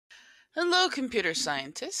Hello, computer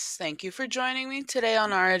scientists. Thank you for joining me today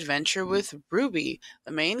on our adventure with Ruby,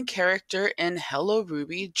 the main character in Hello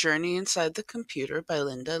Ruby Journey Inside the Computer by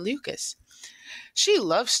Linda Lucas. She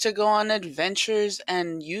loves to go on adventures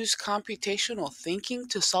and use computational thinking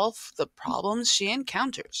to solve the problems she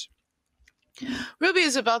encounters. Ruby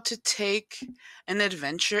is about to take an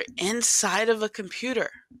adventure inside of a computer.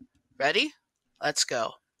 Ready? Let's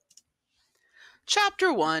go.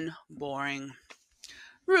 Chapter 1 Boring.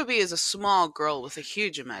 Ruby is a small girl with a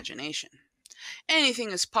huge imagination.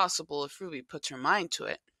 Anything is possible if Ruby puts her mind to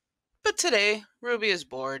it. But today, Ruby is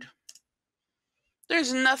bored.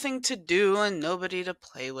 There's nothing to do and nobody to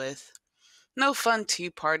play with. No fun tea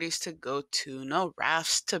parties to go to, no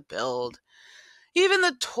rafts to build. Even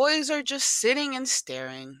the toys are just sitting and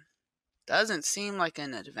staring. Doesn't seem like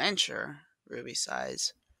an adventure, Ruby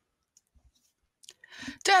sighs.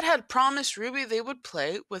 Dad had promised Ruby they would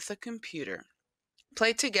play with the computer.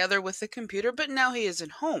 Play together with the computer, but now he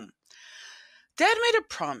isn't home. Dad made a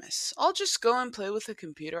promise. I'll just go and play with the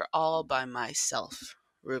computer all by myself,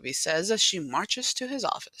 Ruby says as she marches to his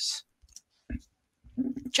office.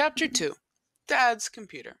 Chapter 2 Dad's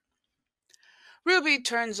Computer. Ruby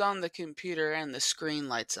turns on the computer and the screen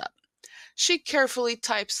lights up. She carefully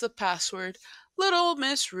types the password, Little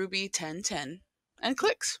Miss Ruby 1010, and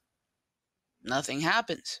clicks. Nothing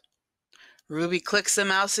happens. Ruby clicks the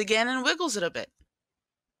mouse again and wiggles it a bit.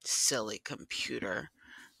 Silly computer,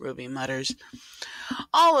 Ruby mutters.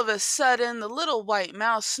 All of a sudden, the little white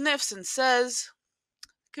mouse sniffs and says,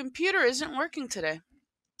 Computer isn't working today.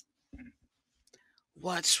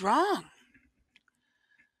 What's wrong?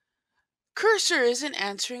 Cursor isn't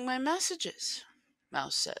answering my messages,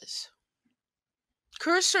 Mouse says.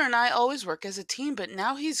 Cursor and I always work as a team, but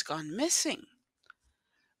now he's gone missing.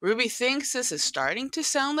 Ruby thinks this is starting to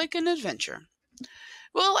sound like an adventure.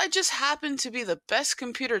 Well, I just happen to be the best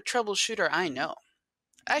computer troubleshooter I know.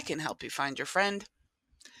 I can help you find your friend.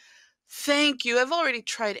 Thank you. I've already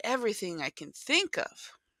tried everything I can think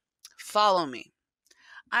of. Follow me.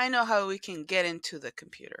 I know how we can get into the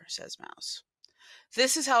computer, says Mouse.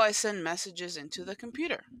 This is how I send messages into the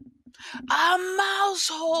computer. A mouse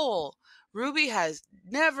hole! Ruby has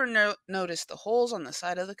never noticed the holes on the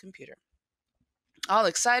side of the computer. All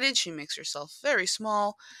excited, she makes herself very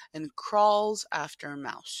small and crawls after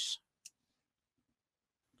Mouse.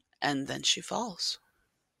 And then she falls.